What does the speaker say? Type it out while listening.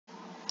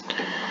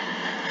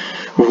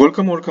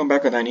Welcome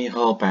back, and I need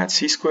help at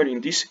C-squared.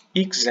 In this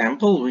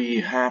example,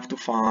 we have to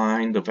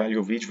find the value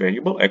of each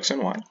variable, x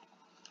and y,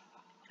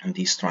 in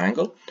this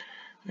triangle.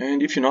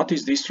 And if you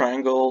notice, this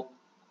triangle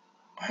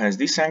has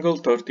this angle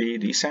 30,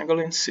 this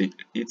angle is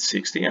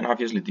 60, and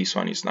obviously this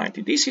one is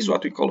 90. This is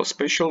what we call a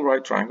special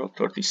right triangle,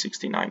 30,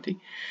 60, 90.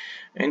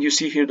 And you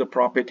see here the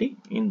property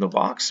in the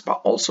box,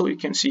 but also you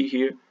can see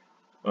here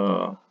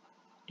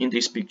in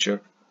this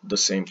picture the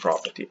same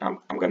property. I'm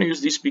going to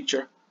use this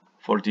picture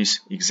for this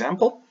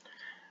example.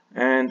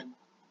 And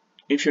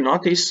if you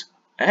notice,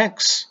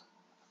 x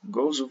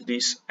goes with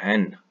this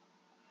n.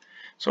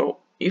 So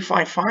if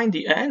I find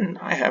the n,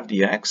 I have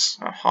the x.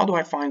 How do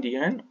I find the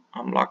n?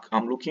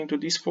 I'm looking to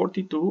this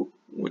 42,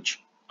 which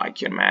I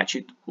can match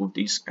it with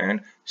this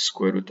n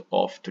square root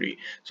of 3.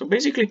 So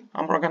basically,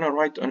 I'm going to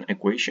write an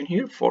equation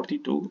here,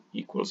 42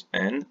 equals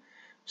n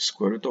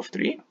square root of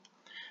 3.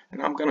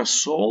 And I'm going to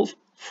solve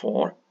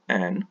for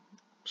n.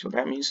 So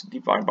that means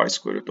divide by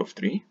square root of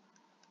 3.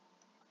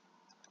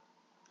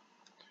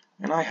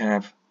 And I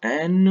have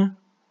n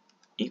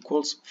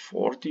equals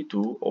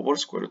 42 over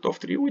square root of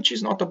 3, which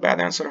is not a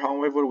bad answer.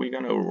 However, we're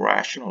going to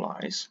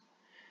rationalize.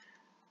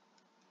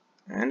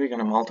 And we're going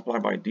to multiply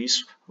by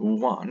this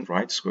 1,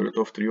 right? Square root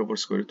of 3 over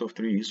square root of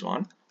 3 is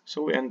 1.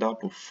 So we end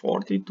up with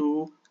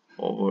 42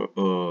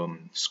 over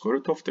square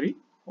root of 3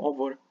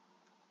 over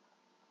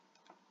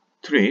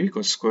 3,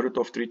 because square root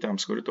of 3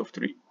 times square root of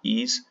 3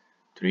 is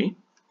 3.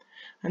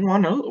 And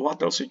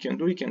what else you can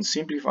do? You can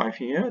simplify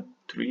here.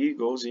 3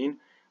 goes in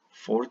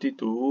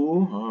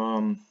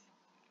 42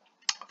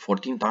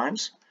 14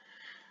 times.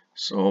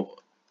 So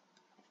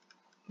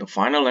the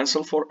final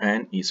answer for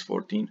n is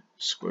 14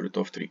 square root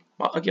of 3.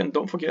 But again,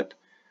 don't forget,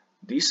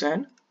 this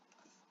n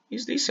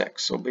is this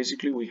x. So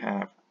basically we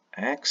have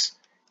x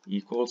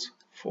equals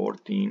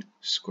 14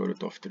 square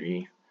root of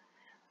 3.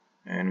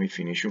 And we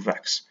finish with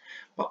x.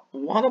 But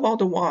what about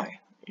the y?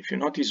 If you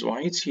notice,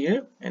 y is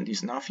here and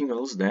is nothing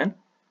else than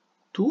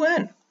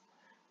 2n.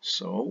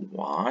 So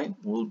y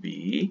will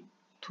be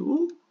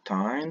 2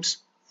 times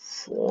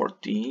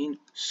 14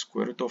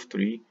 square root of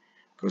 3,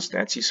 because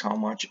that is how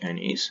much n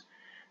is,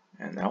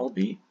 and that will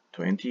be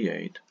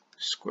 28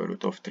 square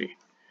root of 3.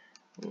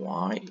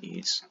 Y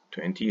is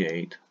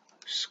 28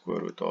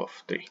 square root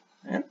of 3.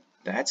 And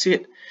that's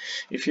it.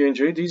 If you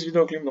enjoyed this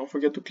video clip, don't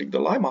forget to click the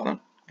like button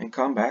and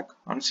come back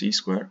on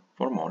C-Square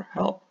for more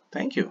help.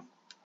 Thank you.